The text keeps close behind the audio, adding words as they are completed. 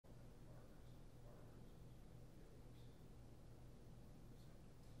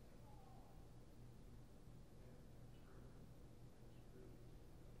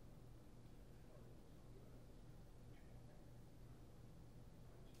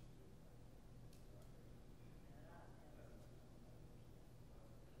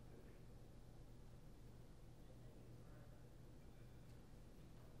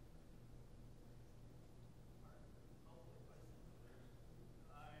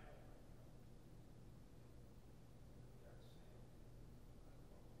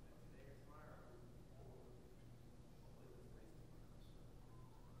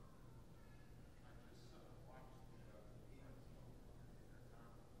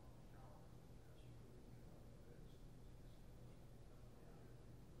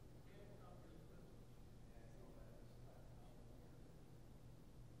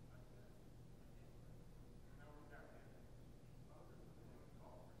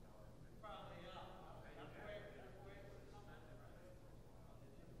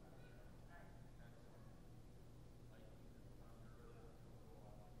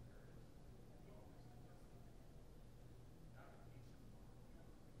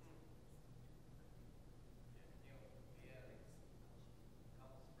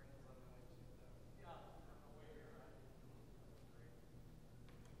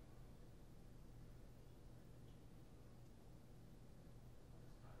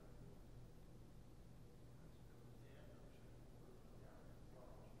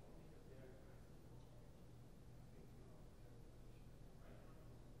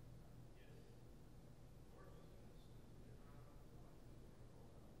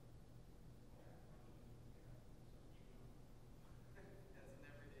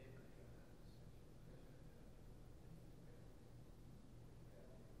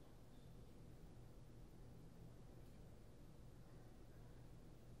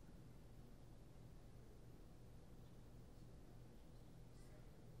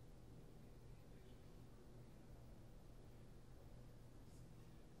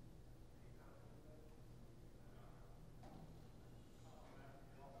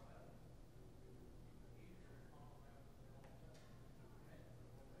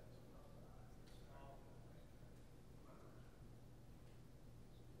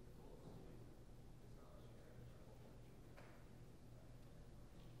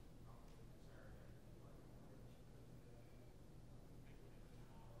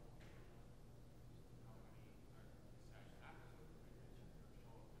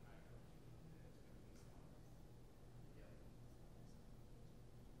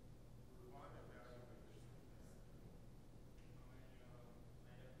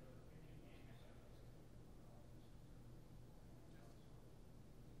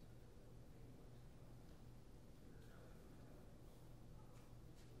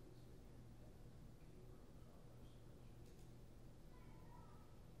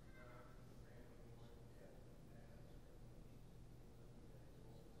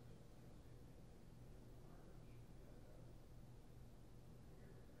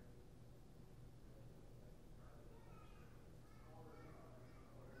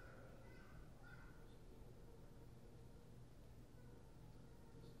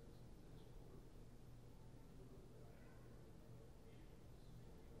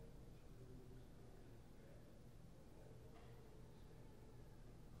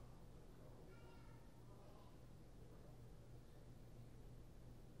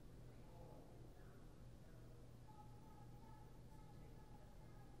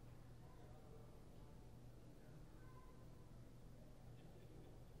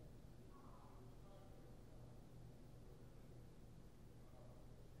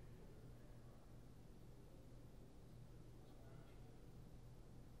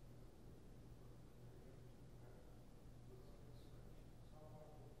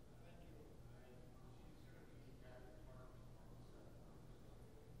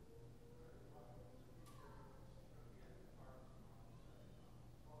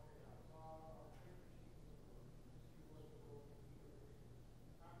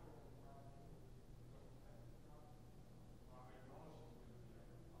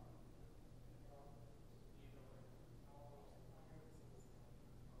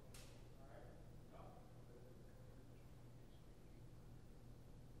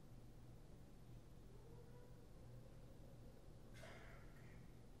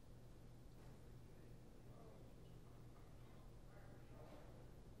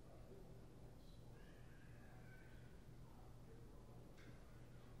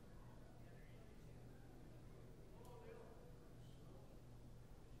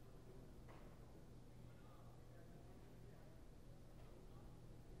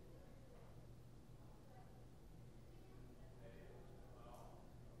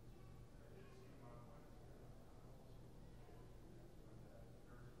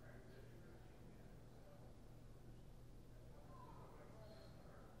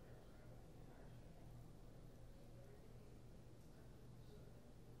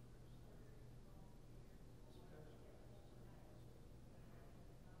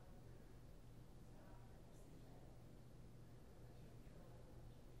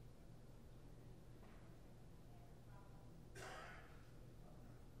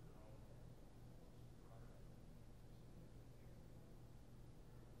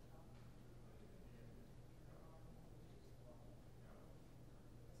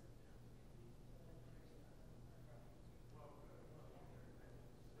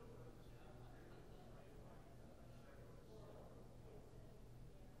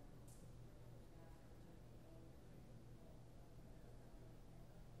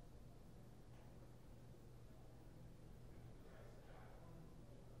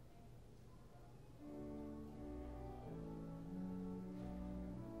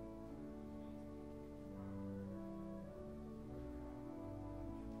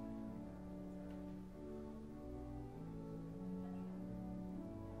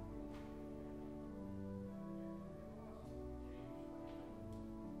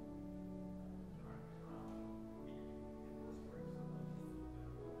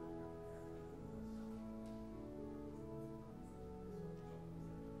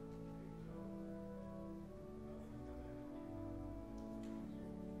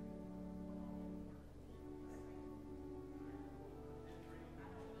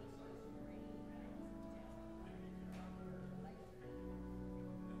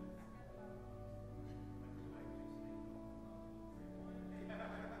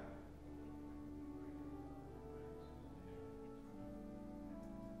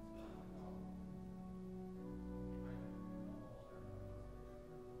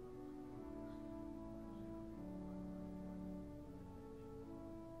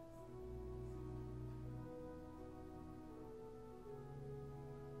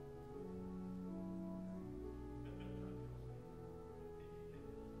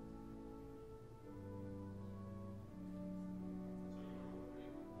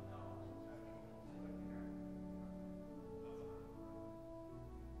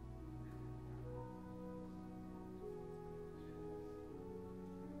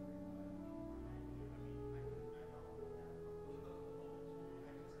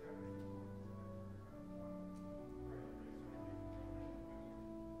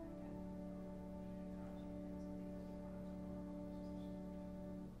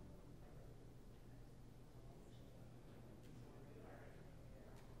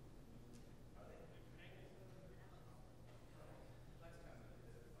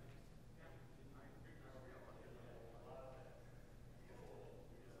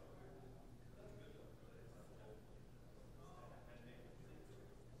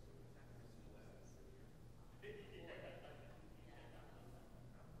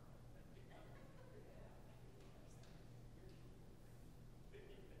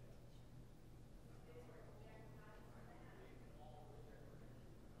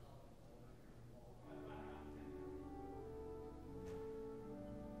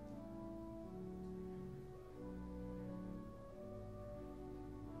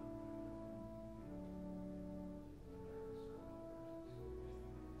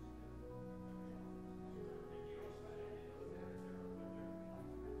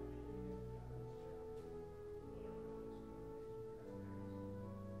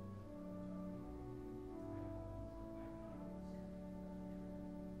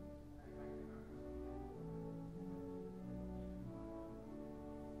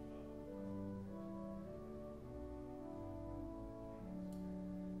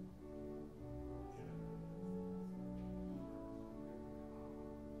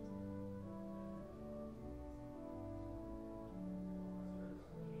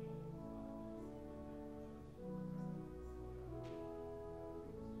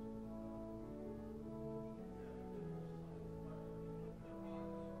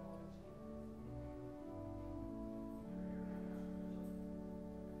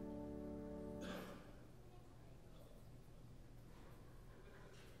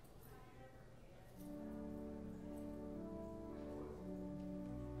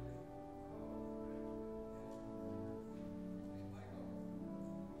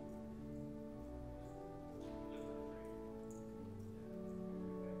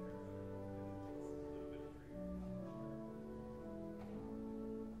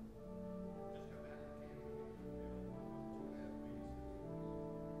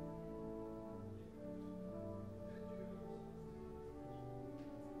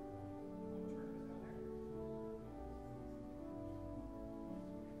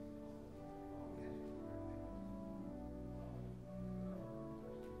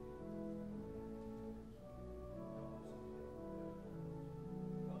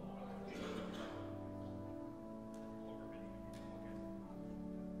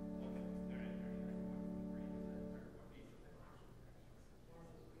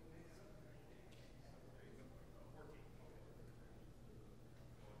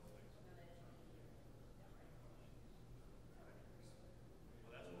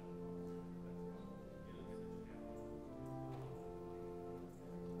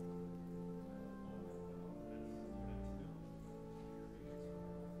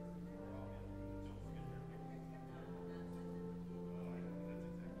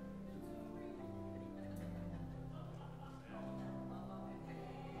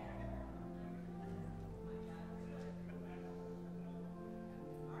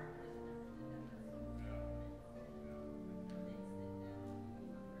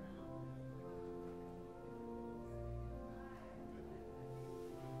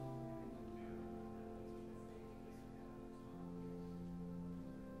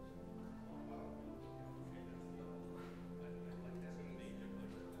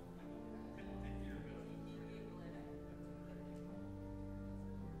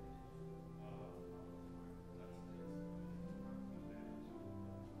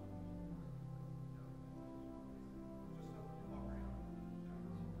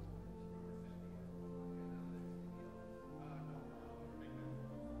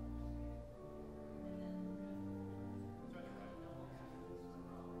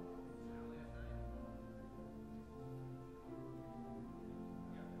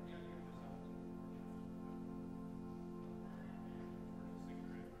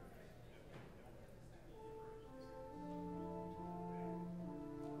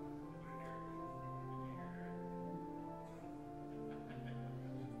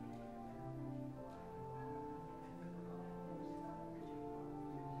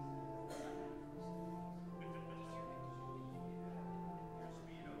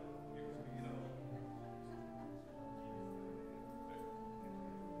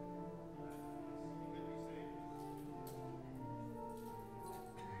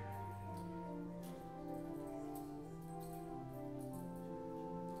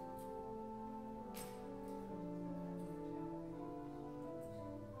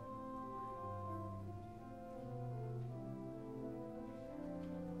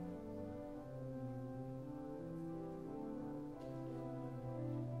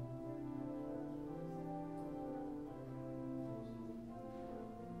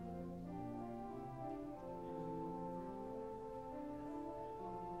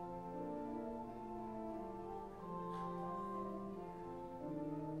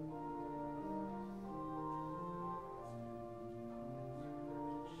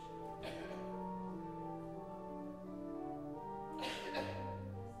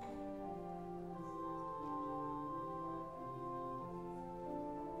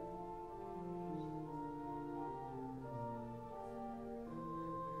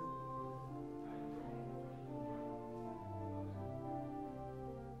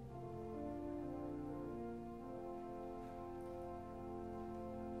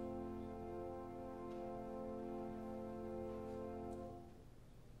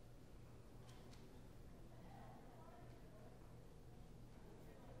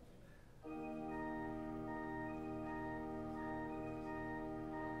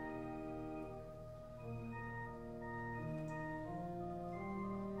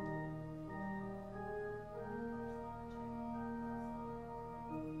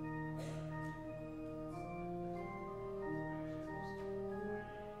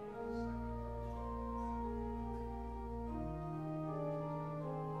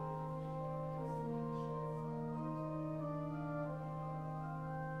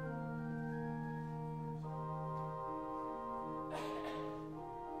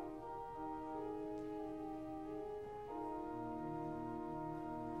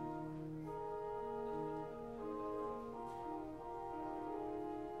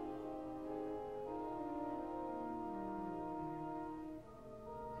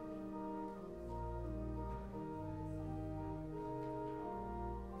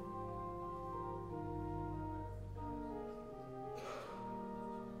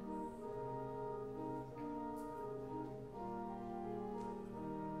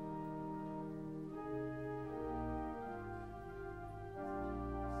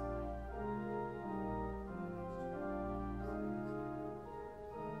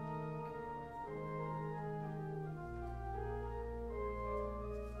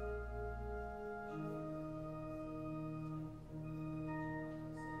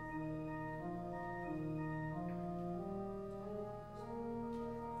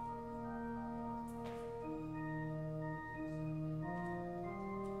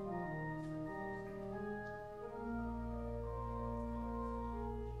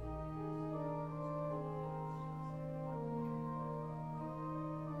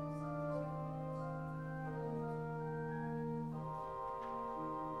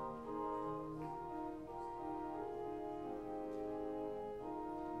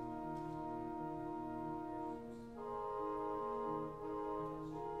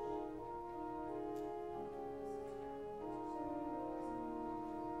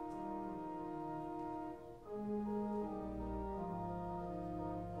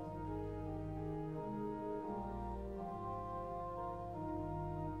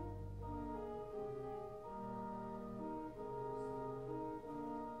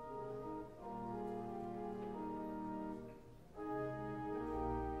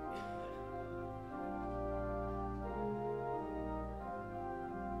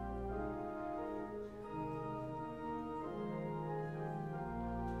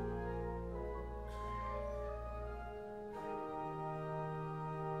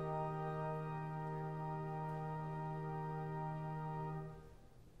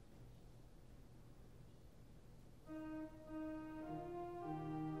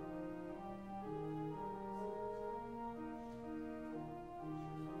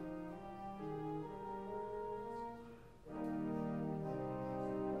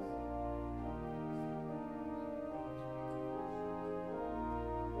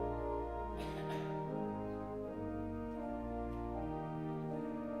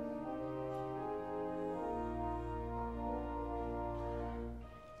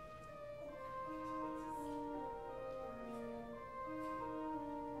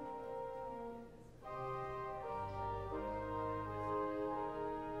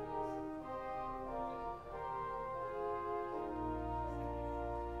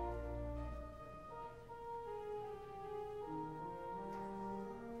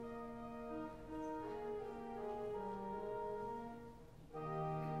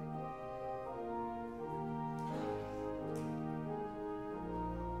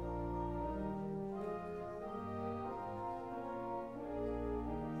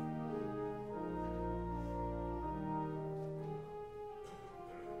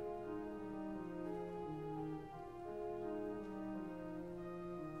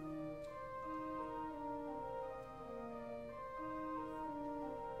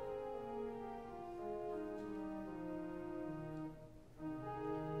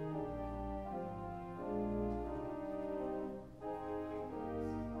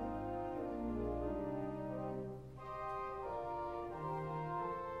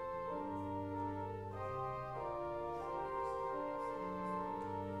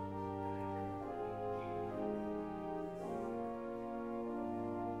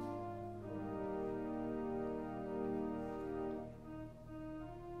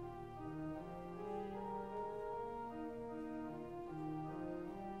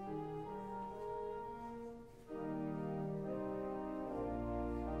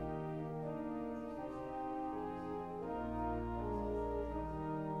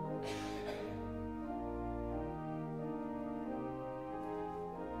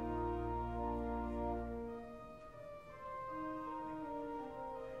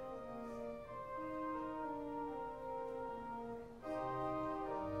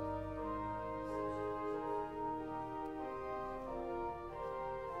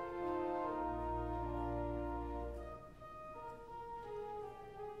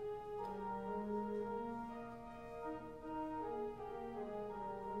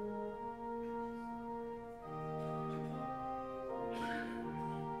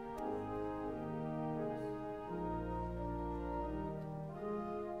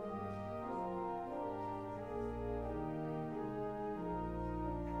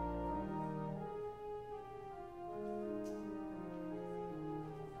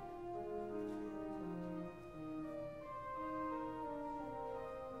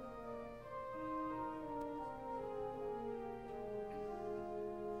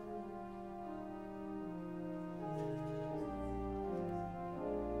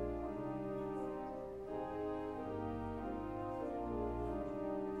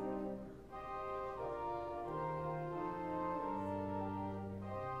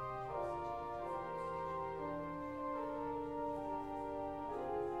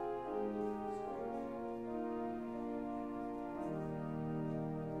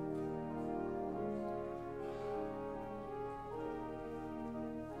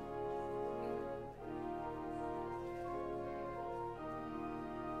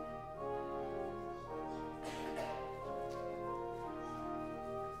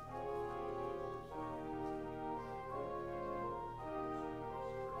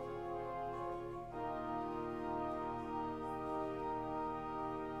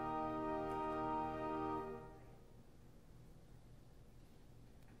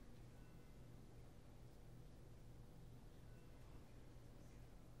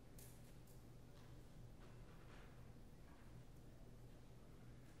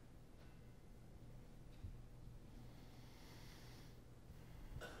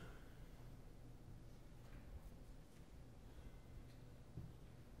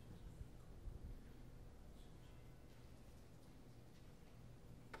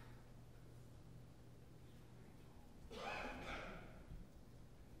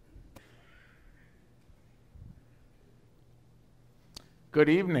Good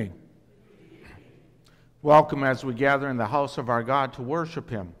evening. Welcome as we gather in the house of our God to worship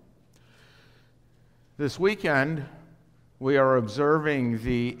Him. This weekend, we are observing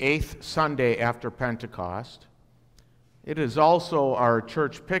the 8th Sunday after Pentecost. It is also our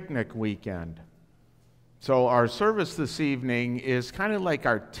church picnic weekend. So our service this evening is kind of like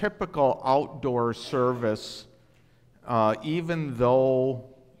our typical outdoor service, even though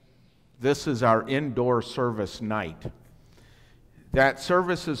this is our indoor service night. That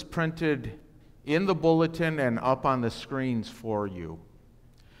service is printed in the bulletin and up on the screens for you.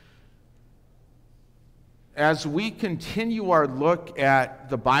 As we continue our look at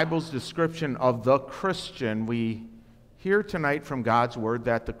the Bible's description of the Christian, we hear tonight from God's Word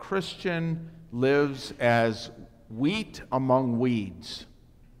that the Christian lives as wheat among weeds.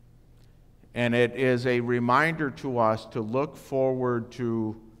 And it is a reminder to us to look forward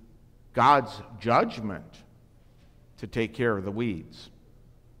to God's judgment to take care of the weeds.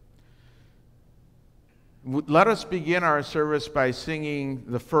 Let us begin our service by singing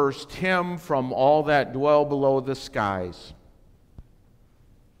the first hymn, From All That Dwell Below the Skies.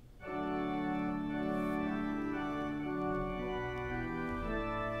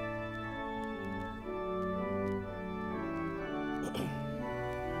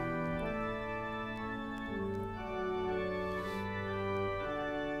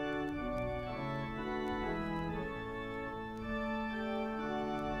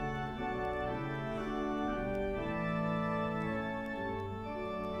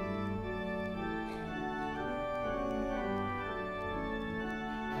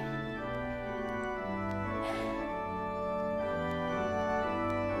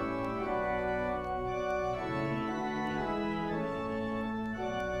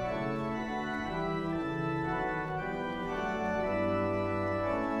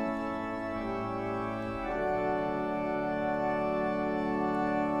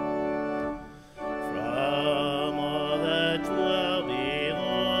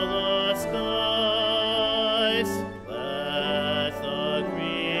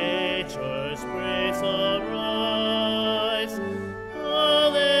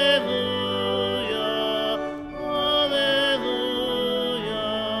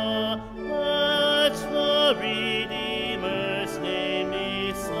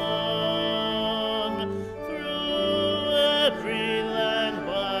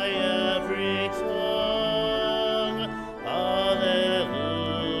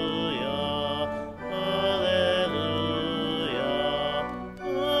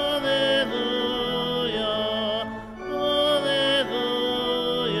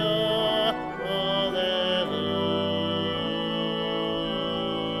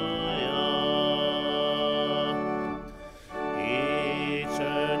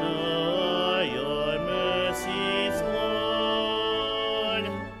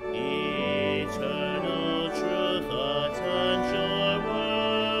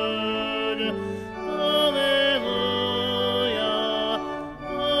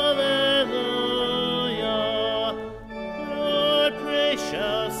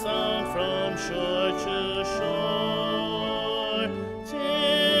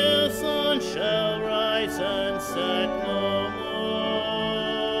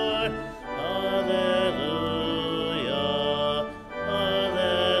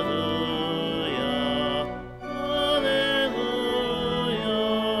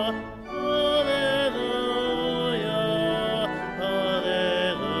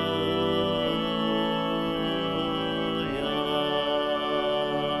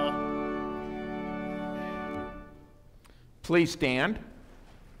 Please stand.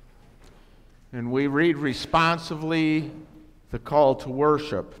 And we read responsively the call to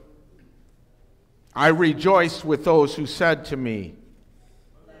worship. I rejoiced with those who said to me,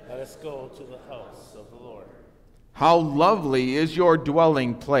 "Let us go to the house of the Lord." How lovely is your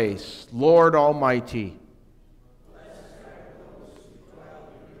dwelling place, Lord Almighty.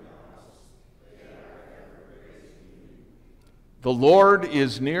 The Lord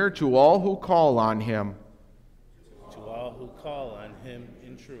is near to all who call on him. Who call on him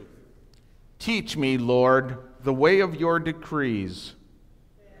in truth. Teach me, Lord, the way of your decrees,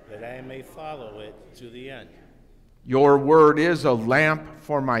 that I may follow it to the end. Your word is a lamp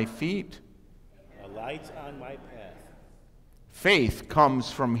for my feet, a light on my path. Faith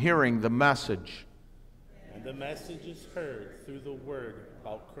comes from hearing the message, and the message is heard through the word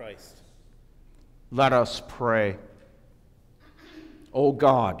about Christ. Let us pray. O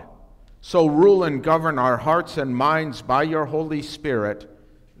God, so rule and govern our hearts and minds by your Holy Spirit,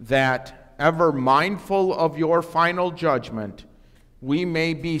 that, ever mindful of your final judgment, we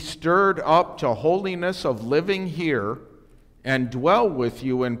may be stirred up to holiness of living here and dwell with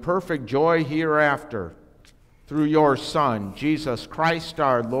you in perfect joy hereafter, through your Son, Jesus Christ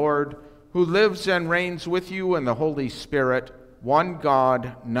our Lord, who lives and reigns with you in the Holy Spirit, one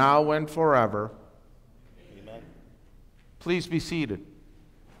God, now and forever. Amen. Please be seated.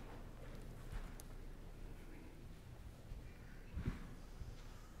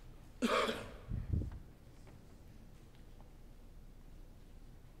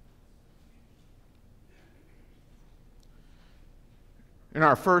 In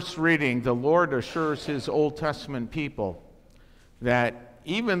our first reading, the Lord assures his Old Testament people that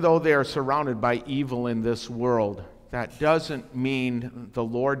even though they are surrounded by evil in this world, that doesn't mean the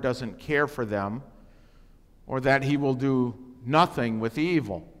Lord doesn't care for them or that he will do nothing with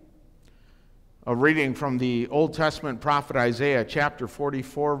evil. A reading from the Old Testament prophet Isaiah, chapter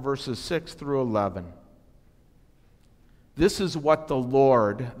 44, verses 6 through 11. This is what the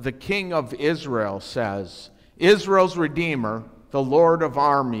Lord, the King of Israel, says. Israel's Redeemer, the Lord of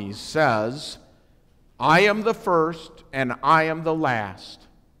armies, says, I am the first and I am the last.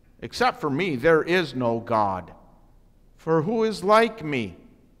 Except for me, there is no God. For who is like me?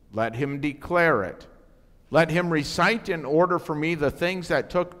 Let him declare it. Let him recite in order for me the things that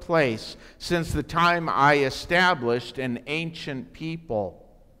took place since the time I established an ancient people.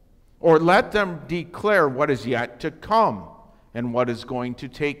 Or let them declare what is yet to come and what is going to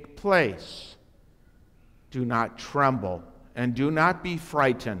take place. Do not tremble and do not be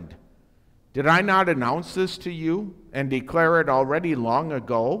frightened. Did I not announce this to you and declare it already long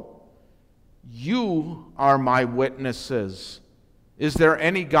ago? You are my witnesses. Is there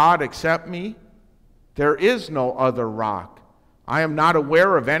any God except me? There is no other rock. I am not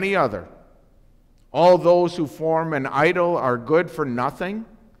aware of any other. All those who form an idol are good for nothing.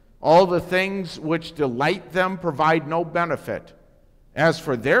 All the things which delight them provide no benefit. As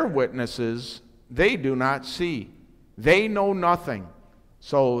for their witnesses, they do not see. They know nothing,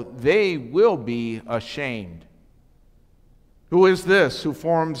 so they will be ashamed. Who is this who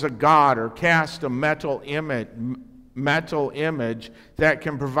forms a god or casts a metal image that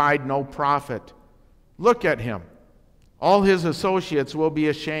can provide no profit? Look at him. All his associates will be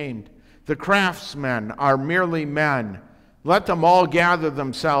ashamed. The craftsmen are merely men. Let them all gather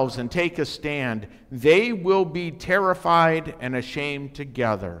themselves and take a stand. They will be terrified and ashamed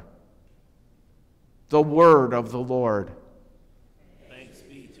together. The word of the Lord. Thanks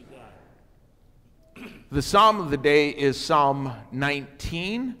be to God. The psalm of the day is Psalm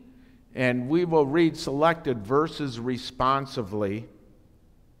 19, and we will read selected verses responsively.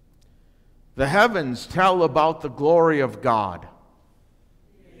 The heavens tell about the glory of God.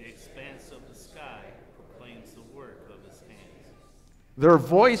 The expanse of the sky proclaims the work of his hands. Their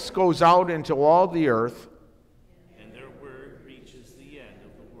voice goes out into all the earth. And their word reaches the end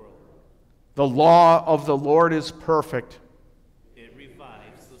of the world. The law of the Lord is perfect. It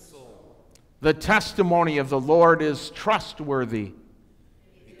revives the soul. The testimony of the Lord is trustworthy.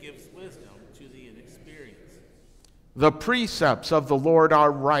 It gives wisdom to the inexperienced. The precepts of the Lord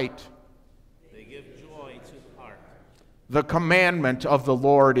are right. They give joy to the heart. The commandment of the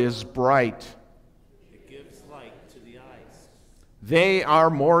Lord is bright. It gives light to the eyes. They are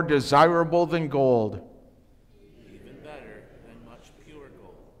more desirable than gold. Even better than much pure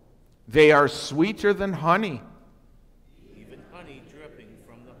gold. They are sweeter than honey. Even honey dripping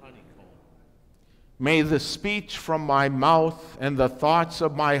from the honeycomb. May the speech from my mouth and the thoughts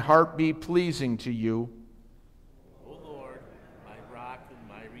of my heart be pleasing to you. O Lord, my rock and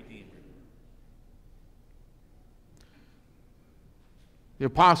my redeemer. The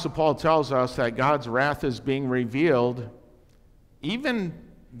Apostle Paul tells us that God's wrath is being revealed, even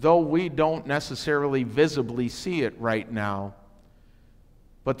though we don't necessarily visibly see it right now.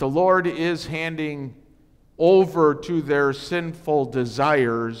 But the Lord is handing over to their sinful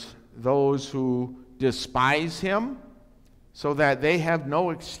desires those who despise him, so that they have no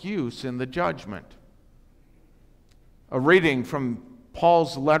excuse in the judgment. A reading from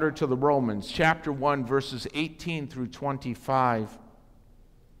Paul's letter to the Romans, chapter 1, verses 18 through 25.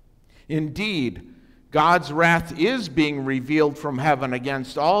 Indeed, God's wrath is being revealed from heaven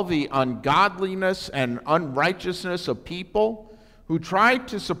against all the ungodliness and unrighteousness of people who tried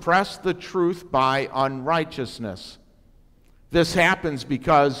to suppress the truth by unrighteousness. This happens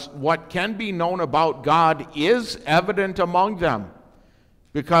because what can be known about God is evident among them,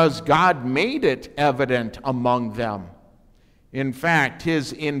 because God made it evident among them. In fact,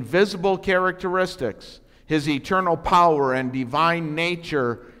 his invisible characteristics, his eternal power and divine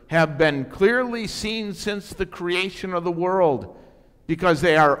nature have been clearly seen since the creation of the world, because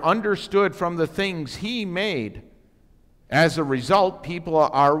they are understood from the things he made. As a result, people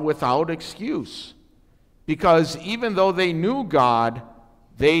are without excuse. because even though they knew God,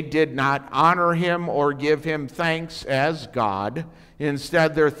 they did not honor him or give him thanks as God.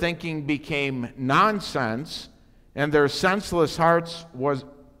 Instead, their thinking became nonsense, and their senseless heart was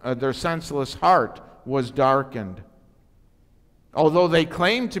darkened. Although they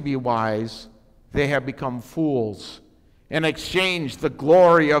claimed to be wise, they have become fools and exchanged the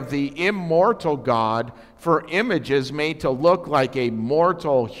glory of the immortal God for images made to look like a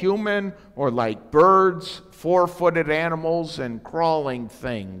mortal human or like birds, four-footed animals, and crawling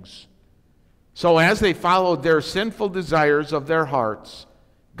things. So as they followed their sinful desires of their hearts,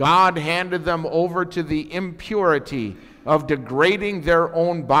 God handed them over to the impurity of degrading their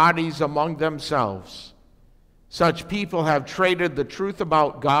own bodies among themselves. Such people have traded the truth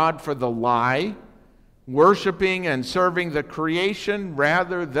about God for the lie, worshiping and serving the creation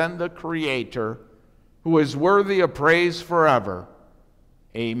rather than the Creator, who is worthy of praise forever.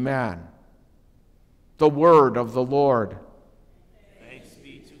 Amen. The word of the Lord. Thanks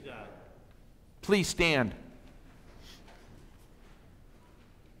be to God. Please stand.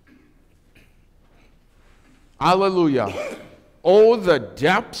 Hallelujah. Oh, the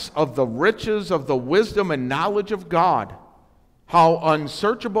depths of the riches of the wisdom and knowledge of God. How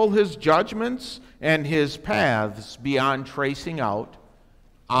unsearchable his judgments and his paths beyond tracing out.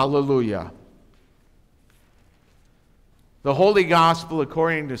 Alleluia. The Holy Gospel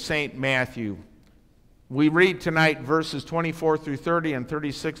according to St. Matthew. We read tonight verses 24 through 30 and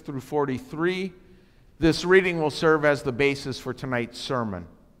 36 through 43. This reading will serve as the basis for tonight's sermon.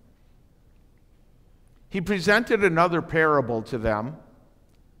 He presented another parable to them.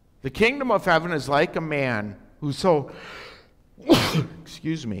 The kingdom of heaven is like a man who sowed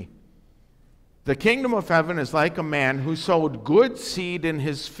excuse me. The kingdom of heaven is like a man who sowed good seed in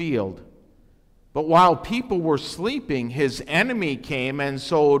his field. But while people were sleeping, his enemy came and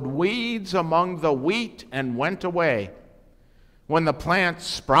sowed weeds among the wheat and went away. When the plant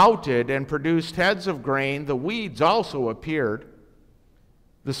sprouted and produced heads of grain, the weeds also appeared.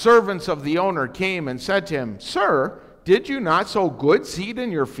 The servants of the owner came and said to him, "Sir, did you not sow good seed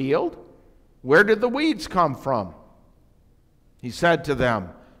in your field? Where did the weeds come from?" He said to them,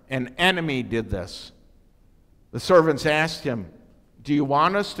 "An enemy did this." The servants asked him, "Do you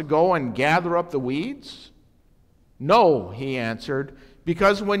want us to go and gather up the weeds?" "No," he answered,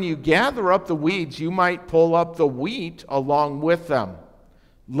 "because when you gather up the weeds, you might pull up the wheat along with them.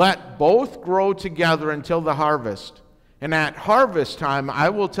 Let both grow together until the harvest. And at harvest time, I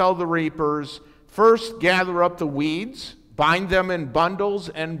will tell the reapers, first gather up the weeds, bind them in bundles,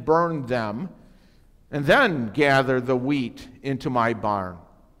 and burn them, and then gather the wheat into my barn."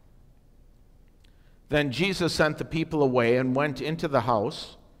 Then Jesus sent the people away and went into the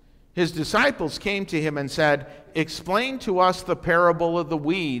house. His disciples came to him and said, "Explain to us the parable of the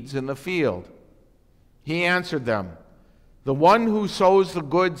weeds in the field." He answered them, "The one who sows the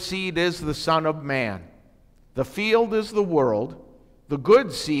good seed is the Son of Man. The field is the world. The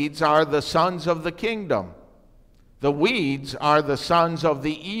good seeds are the sons of the kingdom. The weeds are the sons of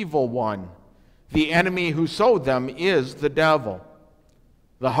the evil one. The enemy who sowed them is the devil.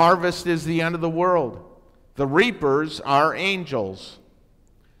 The harvest is the end of the world. The reapers are angels.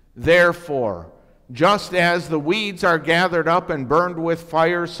 Therefore, just as the weeds are gathered up and burned with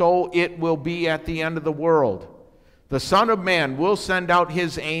fire, so it will be at the end of the world. The Son of Man will send out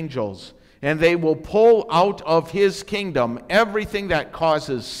his angels, and they will pull out of his kingdom everything that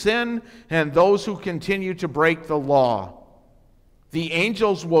causes sin and those who continue to break the law. The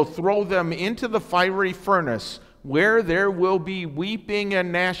angels will throw them into the fiery furnace, where there will be weeping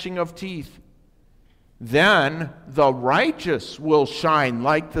and gnashing of teeth. Then the righteous will shine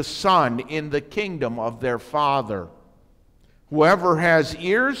like the sun in the kingdom of their Father. Whoever has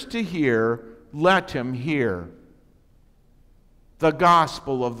ears to hear, let him hear." The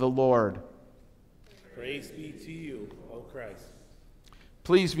Gospel of the Lord. Praise be to you, O Christ.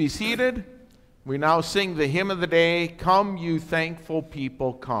 Please be seated. We now sing the hymn of the day, "Come, you thankful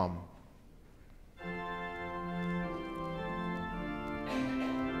people, come."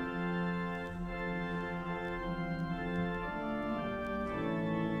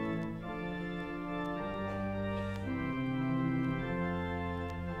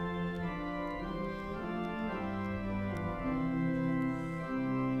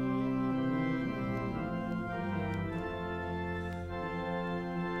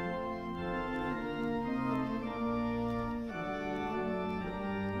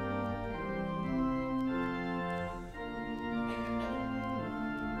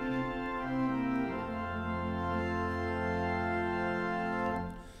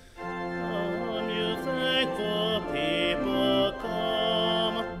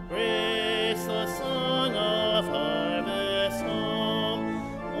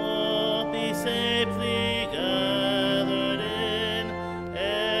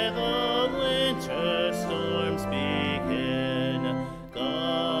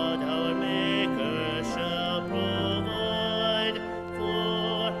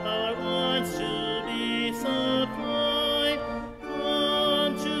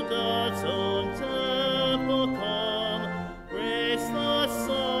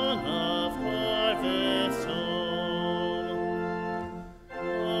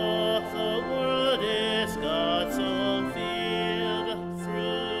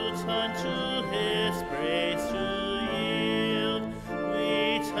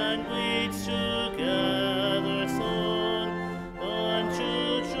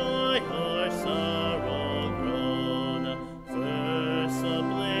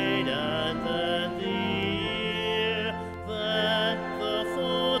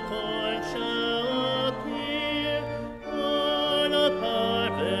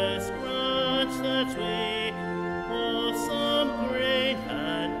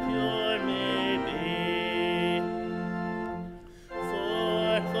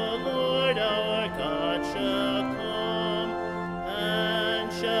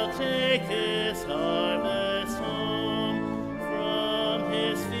 take his harvest home from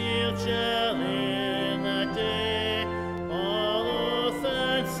his field shall in that day all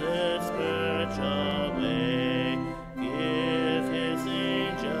offenses purge away. Give his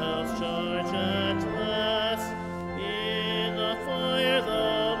angels charge at last in the fire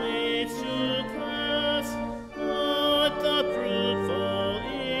the weeds to cast, but the fruitful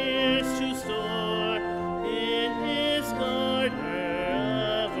ears to store in his garden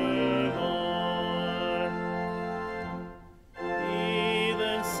evermore.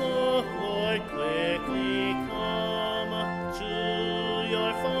 Even so, Lord, quickly come to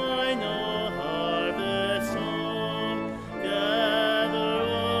your final harvest home. Gather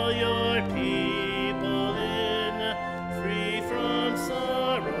all your people in, free from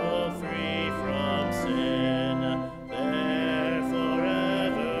sorrow, free from sin. There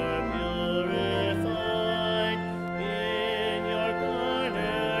forever purified, in your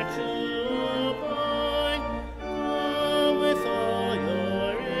garner to abide. Come with all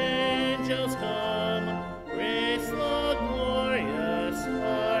your angels, come, grace the glorious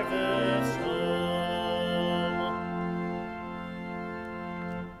harvest home.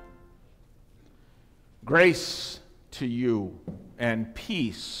 Grace to you and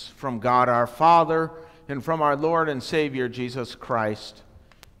peace from God our Father and from our Lord and Savior Jesus Christ.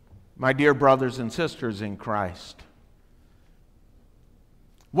 My dear brothers and sisters in Christ,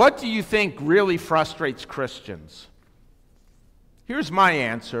 what do you think really frustrates Christians? Here's my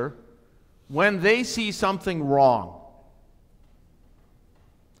answer: when they see something wrong.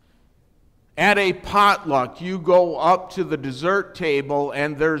 At a potluck, you go up to the dessert table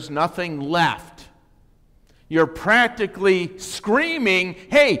and there's nothing left. You're practically screaming,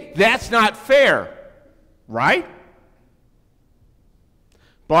 "Hey, that's not fair," right?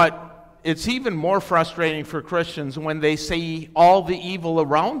 But it's even more frustrating for Christians when they see all the evil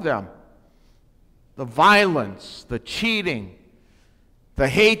around them. The violence, the cheating, the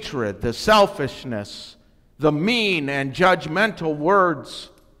hatred, the selfishness, the mean and judgmental words.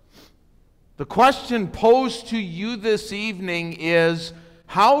 The question posed to you this evening is,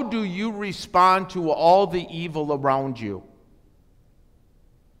 how do you respond to all the evil around you?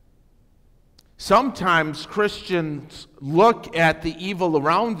 Sometimes Christians look at the evil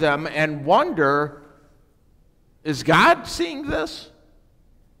around them and wonder, is God seeing this?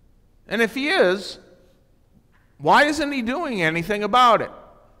 And if he is, why isn't he doing anything about it?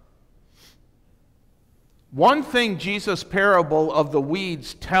 One thing Jesus' parable of the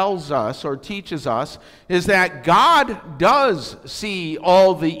weeds tells us or teaches us is that God does see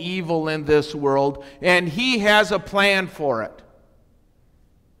all the evil in this world, and he has a plan for it.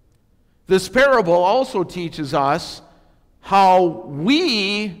 This parable also teaches us how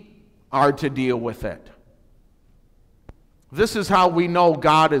we are to deal with it. This is how we know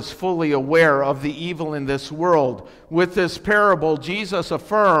God is fully aware of the evil in this world. With this parable, Jesus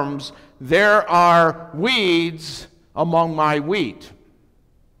affirms, "There are weeds among my wheat."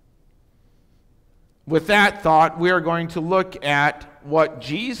 With that thought, we are going to look at what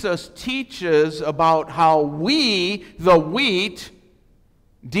Jesus teaches about how we, the wheat,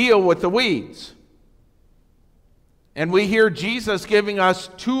 deal with the weeds. And we hear Jesus giving us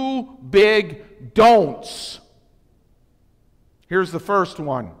two big don'ts. Here's the first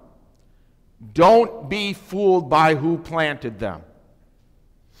one. Don't be fooled by who planted them.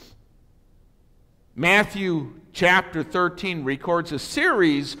 Matthew chapter 13 records a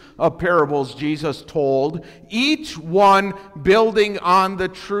series of parables Jesus told, each one building on the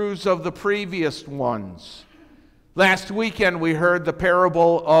truths of the previous ones. Last weekend we heard the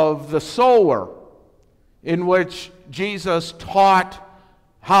parable of the sower, in which Jesus taught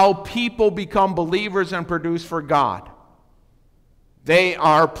how people become believers and produce for God. They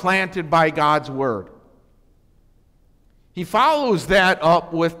are planted by God's word. He follows that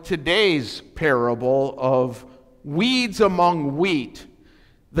up with today's parable of weeds among wheat.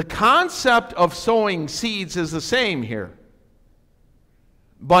 The concept of sowing seeds is the same here.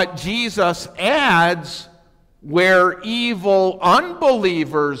 But Jesus adds where evil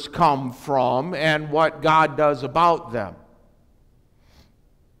unbelievers come from and what God does about them.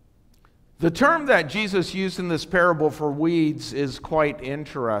 The term that Jesus used in this parable for weeds is quite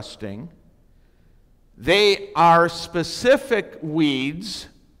interesting. They are specific weeds,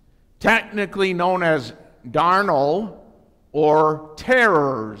 technically known as darnel or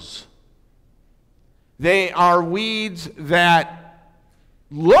tares. They are weeds that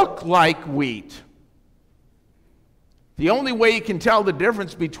look like wheat. The only way you can tell the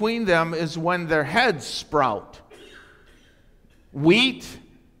difference between them is when their heads sprout. Wheat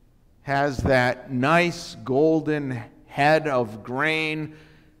has that nice golden head of grain,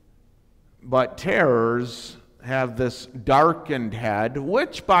 but terrors have this darkened head,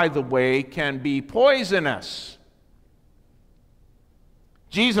 which, by the way, can be poisonous.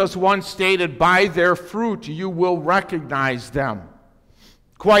 Jesus once stated, "By their fruit you will recognize them."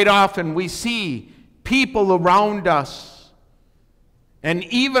 Quite often we see people around us, and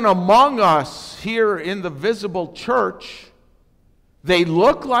even among us here in the visible church, they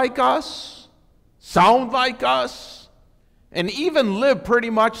look like us, sound like us, and even live pretty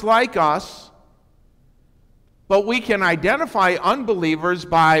much like us. But we can identify unbelievers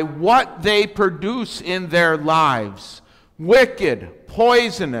by what they produce in their lives. Wicked,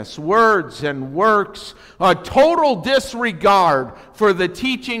 poisonous words and works, a total disregard for the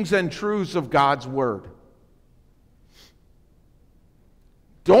teachings and truths of God's Word.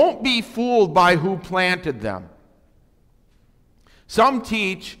 Don't be fooled by who planted them. Some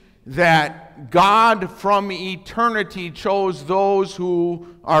teach that God from eternity chose those who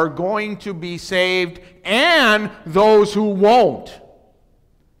are going to be saved and those who won't.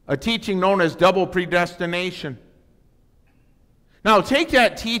 A teaching known as double predestination. Now, take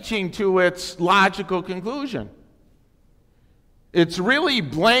that teaching to its logical conclusion. It's really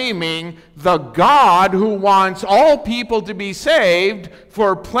blaming the God who wants all people to be saved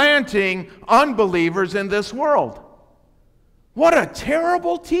for planting unbelievers in this world. What a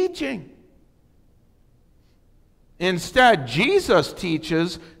terrible teaching. Instead, Jesus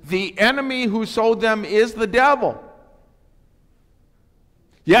teaches the enemy who sowed them is the devil.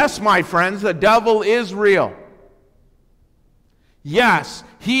 Yes, my friends, the devil is real. Yes,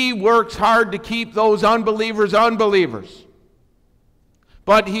 he works hard to keep those unbelievers unbelievers.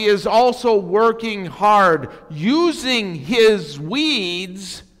 But he is also working hard using his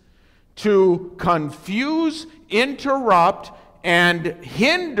weeds to confuse, interrupt, and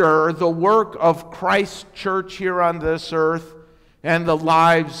hinder the work of Christ's church here on this earth and the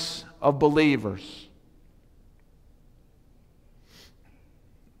lives of believers.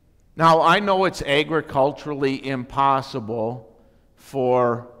 Now, I know it's agriculturally impossible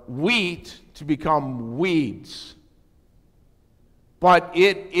for wheat to become weeds, but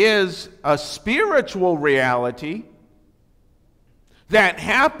it is a spiritual reality that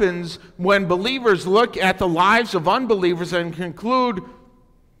happens when believers look at the lives of unbelievers and conclude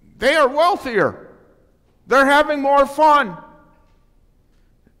they are wealthier, they're having more fun,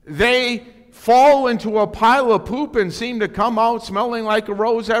 they fall into a pile of poop and seem to come out smelling like a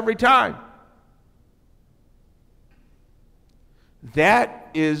rose every time.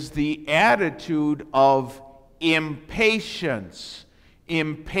 That is the attitude of impatience.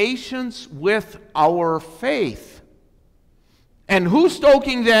 Impatience with our faith. And who's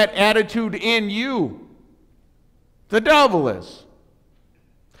stoking that attitude in you? The devil is.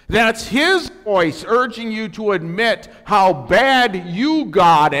 That's his voice urging you to admit how bad you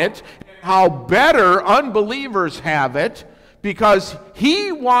got it, how better unbelievers have it, because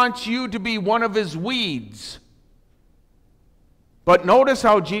he wants you to be one of his weeds. But notice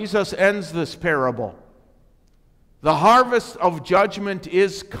how Jesus ends this parable. The harvest of judgment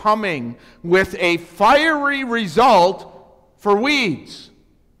is coming with a fiery result for weeds,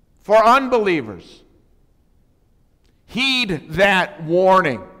 for unbelievers. Heed that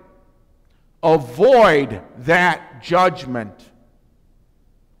warning. Avoid that judgment.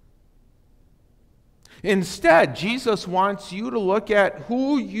 Instead, Jesus wants you to look at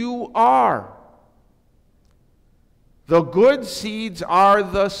who you are. The good seeds are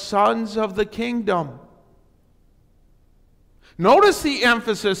the sons of the kingdom. Notice the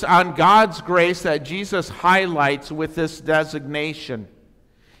emphasis on God's grace that Jesus highlights with this designation.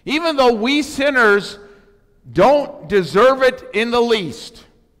 Even though we sinners don't deserve it in the least,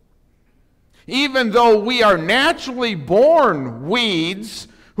 even though we are naturally born weeds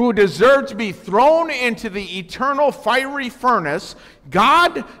who deserve to be thrown into the eternal fiery furnace,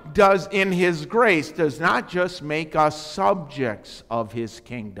 God does in his grace does not just make us subjects of his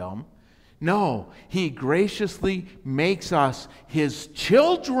kingdom. No, he graciously makes us his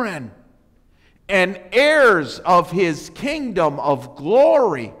children and heirs of his kingdom of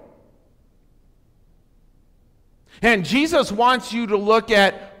glory. And Jesus wants you to look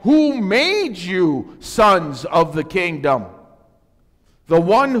at who made you sons of the kingdom. The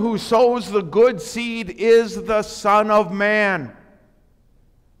one who sows the good seed is the Son of Man.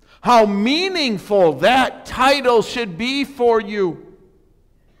 How meaningful that title should be for you.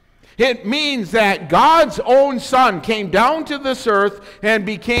 It means that God's own Son came down to this earth and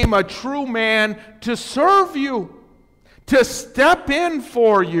became a true man to serve you, to step in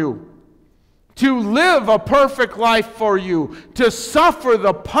for you, to live a perfect life for you, to suffer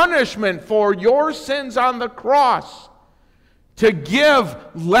the punishment for your sins on the cross, to give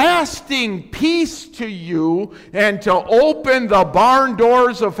lasting peace to you, and to open the barn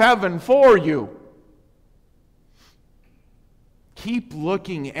doors of heaven for you. Keep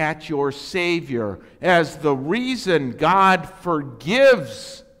looking at your Savior as the reason God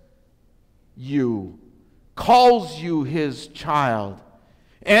forgives you, calls you his child,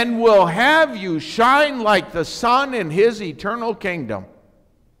 and will have you shine like the sun in his eternal kingdom.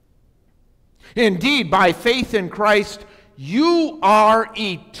 Indeed, by faith in Christ, you are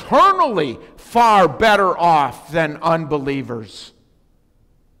eternally far better off than unbelievers.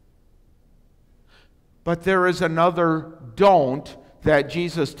 But there is another don't that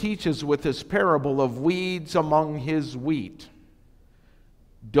Jesus teaches with this parable of weeds among his wheat.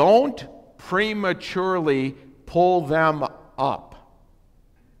 Don't prematurely pull them up.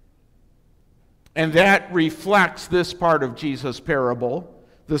 And that reflects this part of Jesus' parable.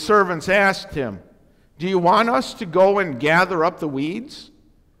 The servants asked him, "Do you want us to go and gather up the weeds?"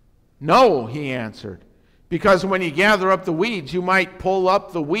 "No," he answered, "because when you gather up the weeds, you might pull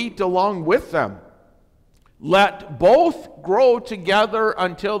up the wheat along with them. Let both grow together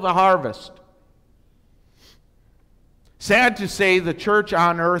until the harvest." Sad to say, the church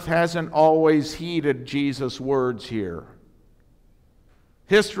on earth hasn't always heeded Jesus' words here.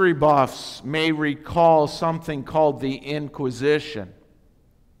 History buffs may recall something called the Inquisition,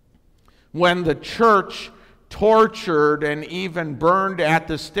 when the church tortured and even burned at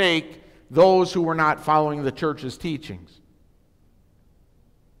the stake those who were not following the church's teachings.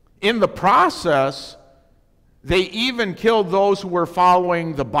 In the process, they even killed those who were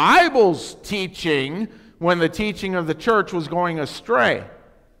following the Bible's teaching when the teaching of the church was going astray.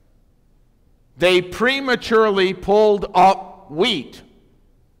 They prematurely pulled up wheat.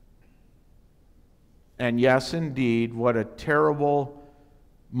 And yes, indeed, what a terrible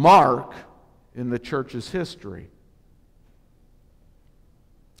mark in the church's history.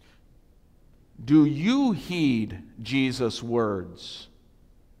 Do you heed Jesus' words?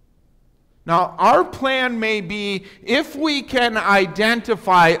 Now, our plan may be, if we can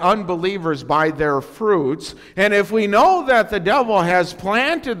identify unbelievers by their fruits, and if we know that the devil has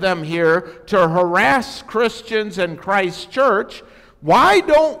planted them here to harass Christians and Christ's church, why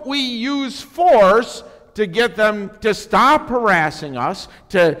don't we use force to get them to stop harassing us,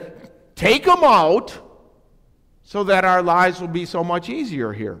 to take them out, so that our lives will be so much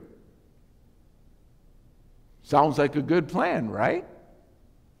easier here? Sounds like a good plan, right?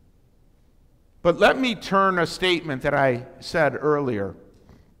 But let me turn a statement that I said earlier.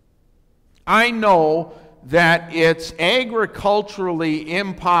 I know that it's agriculturally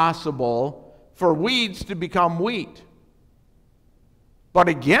impossible for weeds to become wheat. But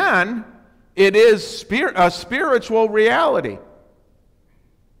again, it is a spiritual reality.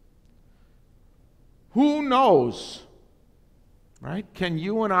 Who knows, right? Can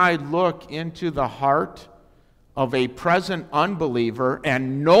you and I look into the heart of a present unbeliever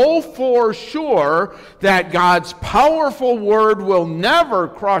and know for sure that God's powerful word will never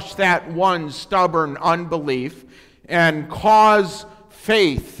crush that one stubborn unbelief and cause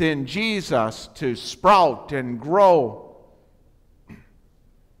faith in Jesus to sprout and grow?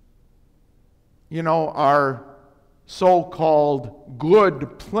 You know, our so-called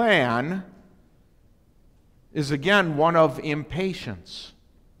good plan is again one of impatience.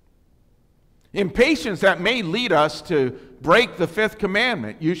 Impatience that may lead us to break the fifth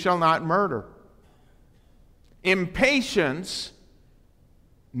commandment, you shall not murder. Impatience,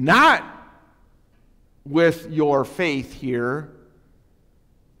 not with your faith here,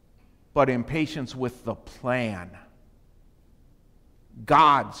 but impatience with the plan.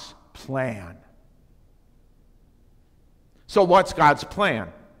 God's plan. So what's God's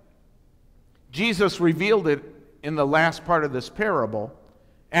plan? Jesus revealed it in the last part of this parable.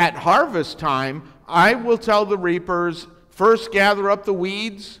 At harvest time, I will tell the reapers, first gather up the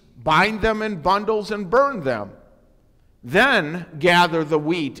weeds, bind them in bundles, and burn them. Then gather the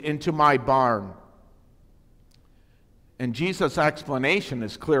wheat into my barn. And Jesus' explanation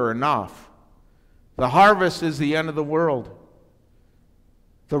is clear enough. The harvest is the end of the world.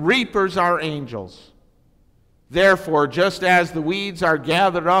 The reapers are angels. Therefore, just as the weeds are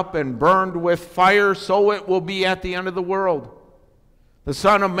gathered up and burned with fire, so it will be at the end of the world. The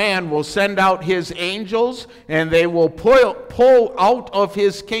Son of Man will send out his angels, and they will pull out of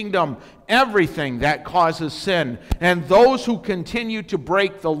his kingdom everything that causes sin, and those who continue to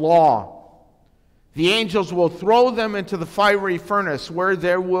break the law. The angels will throw them into the fiery furnace, where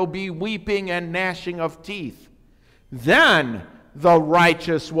there will be weeping and gnashing of teeth. Then the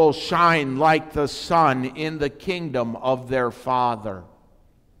righteous will shine like the sun in the kingdom of their Father.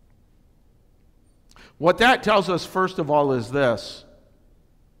 What that tells us, first of all, is this.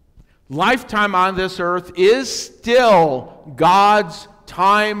 Lifetime on this earth is still God's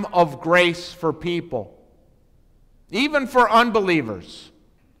time of grace for people, even for unbelievers,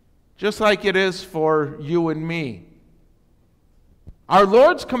 just like it is for you and me. Our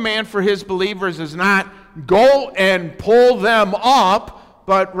Lord's command for his believers is not go and pull them up,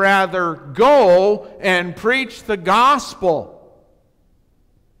 but rather go and preach the gospel.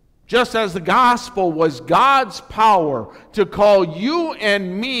 Just as the gospel was God's power to call you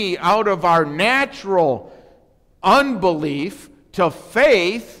and me out of our natural unbelief to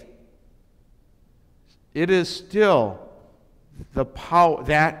faith, it is still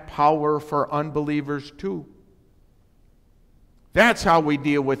that power for unbelievers too. That's how we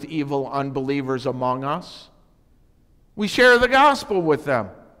deal with evil unbelievers among us. We share the gospel with them.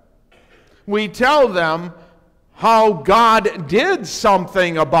 We tell them how God did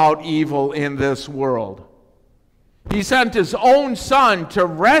something about evil in this world. He sent his own Son to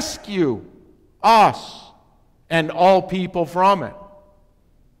rescue us and all people from it.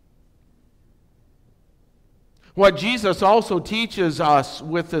 What Jesus also teaches us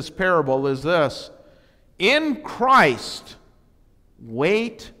with this parable is this: in Christ,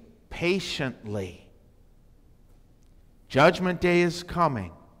 wait patiently. Judgment day is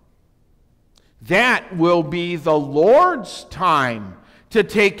coming. That will be the Lord's time to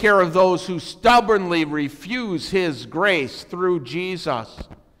take care of those who stubbornly refuse his grace through Jesus.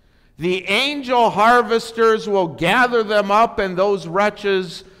 The angel harvesters will gather them up, and those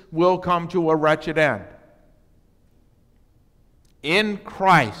wretches will come to a wretched end. In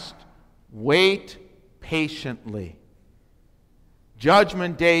Christ, wait patiently.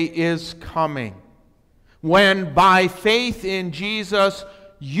 Judgment day is coming, when by faith in Jesus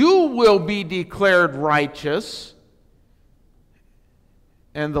you will be declared righteous,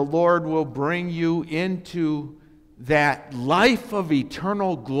 and the Lord will bring you into that life of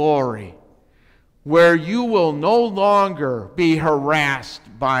eternal glory, where you will no longer be harassed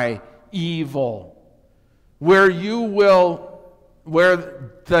by evil, where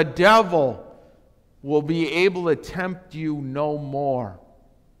the devil will be able to tempt you no more,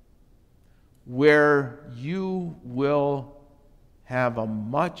 where you will have a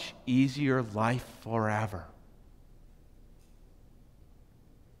much easier life forever.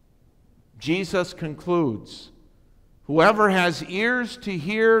 Jesus concludes, whoever has ears to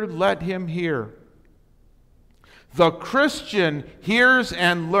hear, let him hear. The Christian hears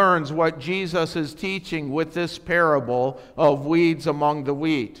and learns what Jesus is teaching with this parable of weeds among the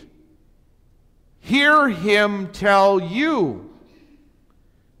wheat. Hear him tell you.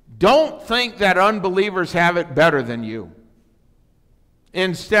 Don't think that unbelievers have it better than you.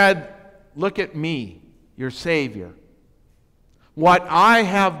 Instead, look at me, your Savior. What I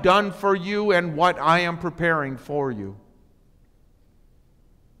have done for you and what I am preparing for you.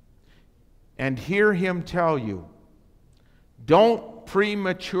 And hear him tell you, don't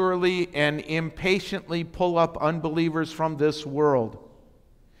prematurely and impatiently pull up unbelievers from this world.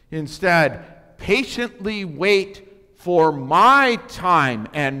 Instead, patiently wait for my time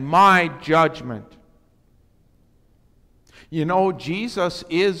and my judgment. You know, Jesus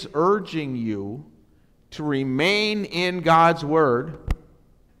is urging you to remain in God's Word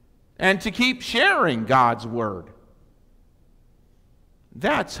and to keep sharing God's Word.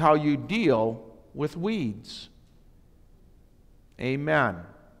 That's how you deal with weeds. Amen.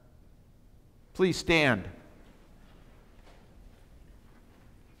 Please stand.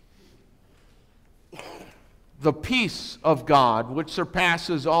 The peace of God, which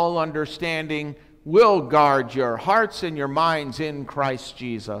surpasses all understanding, will guard your hearts and your minds in Christ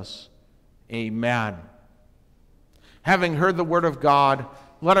Jesus. Amen. Having heard the word of God,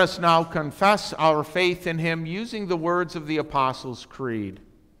 let us now confess our faith in him using the words of the Apostles' Creed.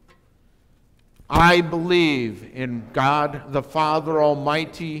 I believe in God the Father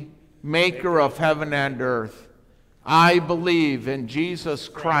Almighty, maker of heaven and earth. I believe in Jesus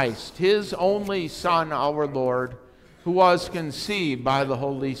Christ, his only Son, our Lord, who was conceived by the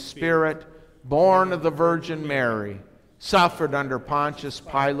Holy Spirit, born of the Virgin Mary, suffered under Pontius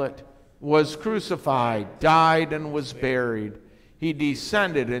Pilate, was crucified, died, and was buried. He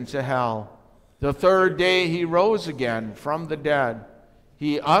descended into hell. The third day he rose again from the dead.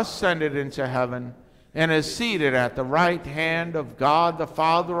 He ascended into heaven and is seated at the right hand of God the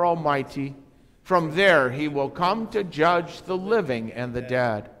Father Almighty. From there he will come to judge the living and the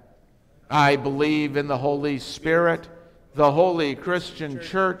dead. I believe in the Holy Spirit, the holy Christian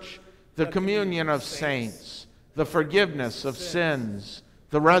church, the communion of saints, the forgiveness of sins,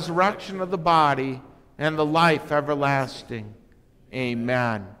 the resurrection of the body, and the life everlasting.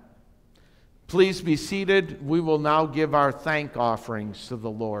 Amen. Please be seated. We will now give our thank offerings to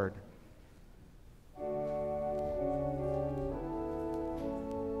the Lord.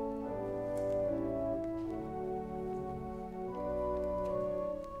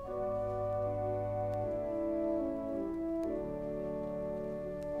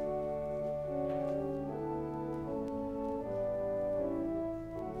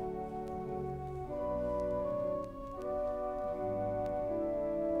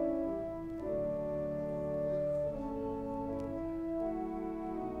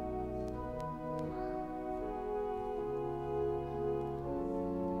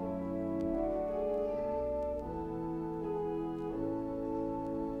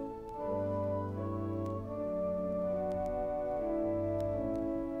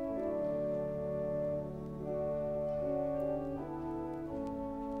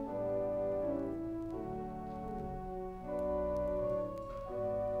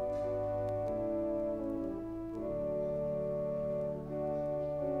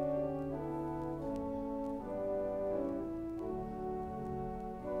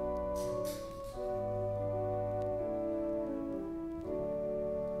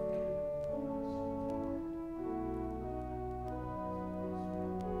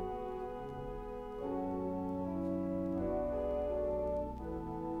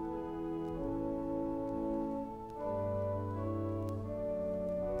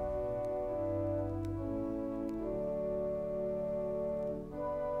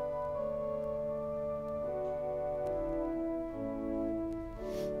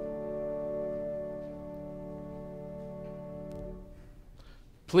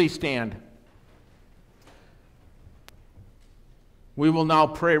 Please stand. We will now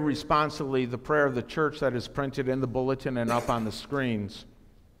pray responsively the prayer of the church that is printed in the bulletin and up on the screens.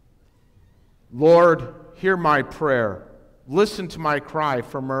 Lord, hear my prayer. Listen to my cry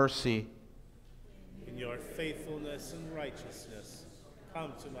for mercy. In your faithfulness and righteousness,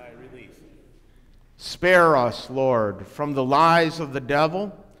 come to my relief. Spare us, Lord, from the lies of the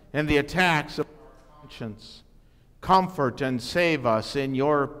devil and the attacks of our conscience. Comfort and save us in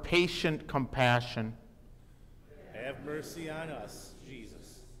your patient compassion. Have mercy on us,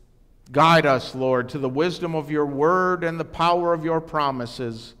 Jesus. Guide us, Lord, to the wisdom of your word and the power of your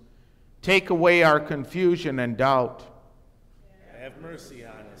promises. Take away our confusion and doubt. Have mercy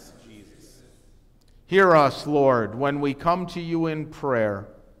on us, Jesus. Hear us, Lord, when we come to you in prayer.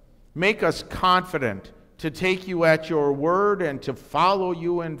 Make us confident to take you at your word and to follow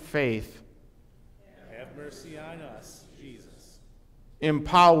you in faith. Have mercy on us, Jesus.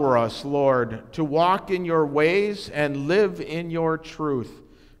 Empower us, Lord, to walk in your ways and live in your truth.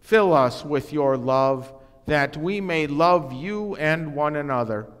 Fill us with your love, that we may love you and one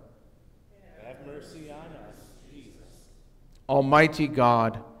another. Have mercy on us, Jesus. Almighty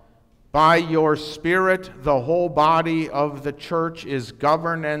God, by your Spirit, the whole body of the church is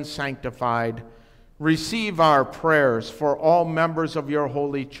governed and sanctified. Receive our prayers for all members of your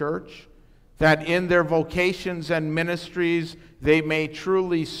holy church, that in their vocations and ministries they may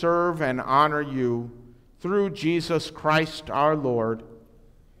truly serve and honor you, through Jesus Christ our Lord.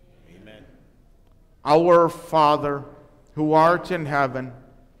 Amen. Our Father, who art in heaven,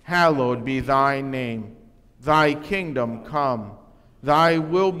 hallowed be thy name. Thy kingdom come, thy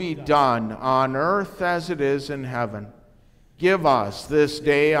will be done on earth as it is in heaven. Give us this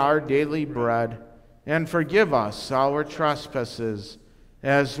day our daily bread, and forgive us our trespasses,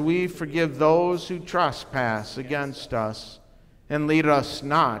 as we forgive those who trespass against us. And lead us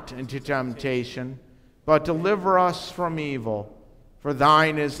not into temptation, but deliver us from evil. For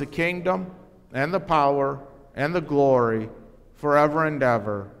thine is the kingdom, and the power, and the glory, forever and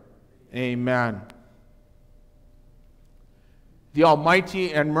ever. Amen. The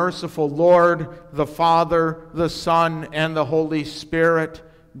Almighty and merciful Lord, the Father, the Son, and the Holy Spirit,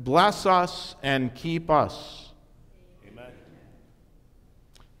 bless us and keep us. Amen.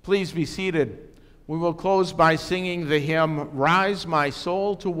 Please be seated. We will close by singing the hymn, Rise My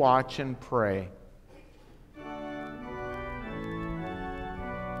Soul to Watch and Pray.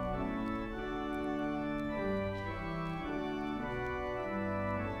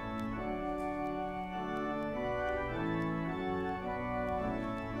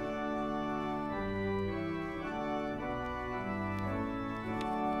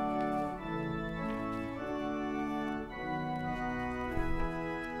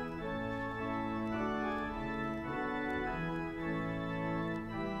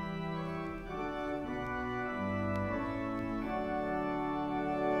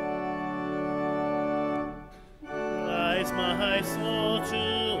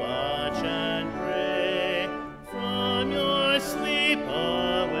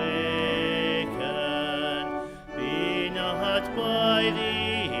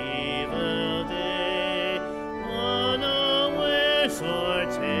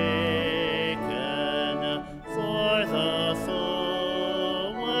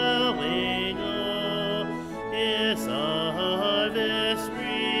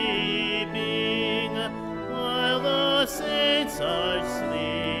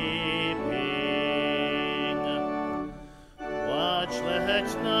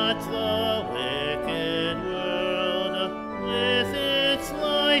 not the wicked world with its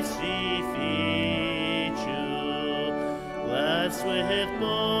lies defeat you, lest with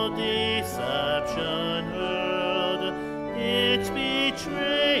bold deception hurled it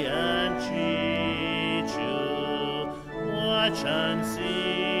betray and cheat you. Watch and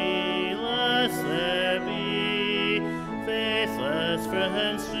see, lest there be faithless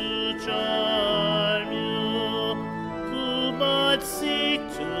friends to charm you, who but seek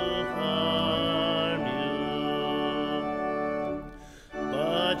to harm you.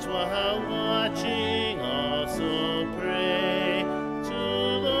 But while watching also pray to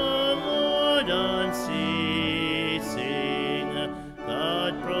the Lord unceasing.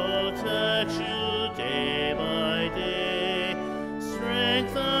 God protects you day by day,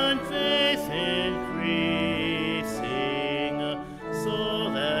 strength and faith increasing, so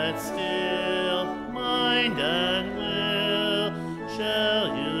that still mind and will shall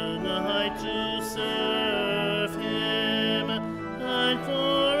unite to serve him and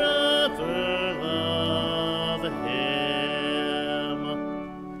forever love him.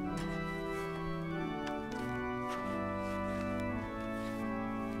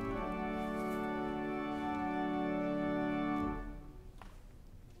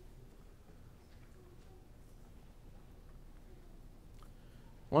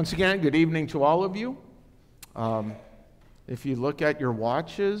 Once again, good evening to all of you. If you look at your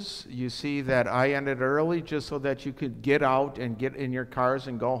watches, you see that I ended early just so that you could get out and get in your cars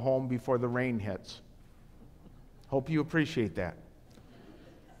and go home before the rain hits. Hope you appreciate that.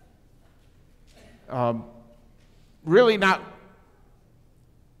 Really not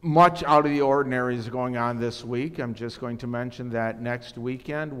much out of the ordinary is going on this week. I'm just going to mention that next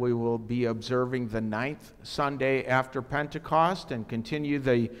weekend we will be observing the 9th Sunday after Pentecost and continue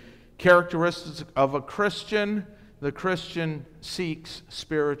the characteristics of a Christian. The Christian seeks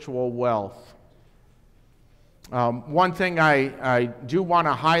spiritual wealth. One thing I do want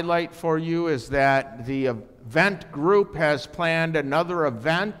to highlight for you is that the event group has planned another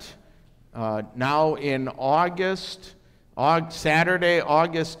event now in August. Saturday,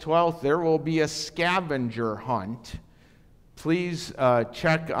 August 12th, there will be a scavenger hunt. Please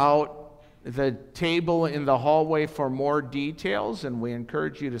check out the table in the hallway for more details, and we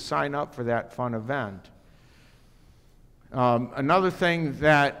encourage you to sign up for that fun event. Another thing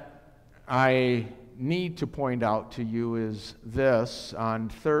that I need to point out to you is this. On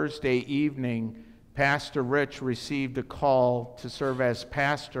Thursday evening, Pastor Rich received a call to serve as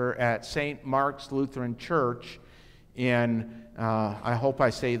pastor at St. Mark's Lutheran Church in, I hope I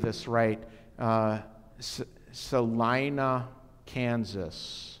say this right, Salina,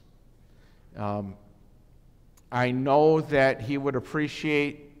 Kansas. I know that he would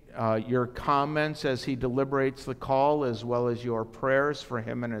appreciate your comments as he deliberates the call, as well as your prayers for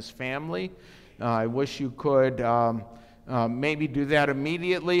him and his family. I wish you could maybe do that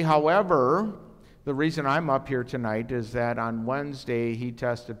immediately. However, the reason I'm up here tonight is that on Wednesday he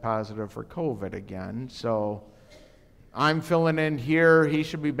tested positive for COVID again. So I'm filling in here. He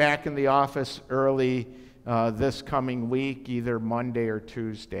should be back in the office early this coming week, either Monday or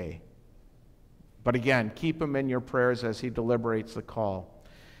Tuesday. But again, keep him in your prayers as he deliberates the call.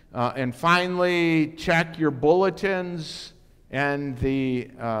 And finally, check your bulletins and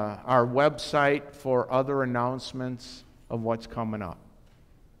our website for other announcements of what's coming up.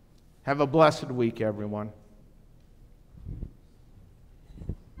 Have a blessed week, everyone.